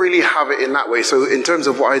don't really have it in that way. So in terms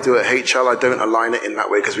of what I do at HL, I don't align it in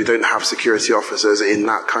that way because we don't have security officers in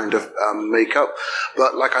that kind of makeup.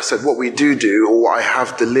 But like I said, what we do, or what I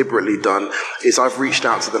have deliberately done, is I've reached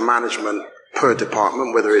out to the management per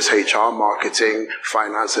department, whether it's HR, marketing,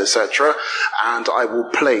 finance, etc., and I will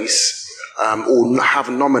place or have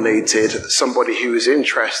nominated somebody who is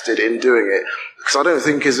interested in doing it. Because I don't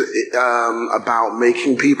think it's about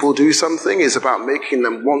making people do something, it's about making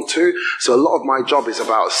them want to. So a lot of my job is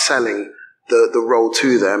about selling the role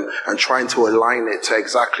to them and trying to align it to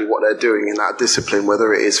exactly what they're doing in that discipline,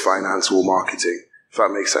 whether it is finance or marketing, if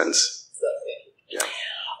that makes sense. Yeah.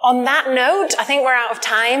 On that note, I think we're out of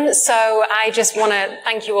time, so I just want to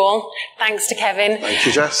thank you all. Thanks to Kevin. Thank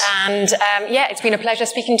you, Jess. And it's been a pleasure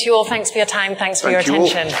speaking to you all. Thanks for your time. Thanks for your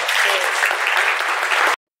attention.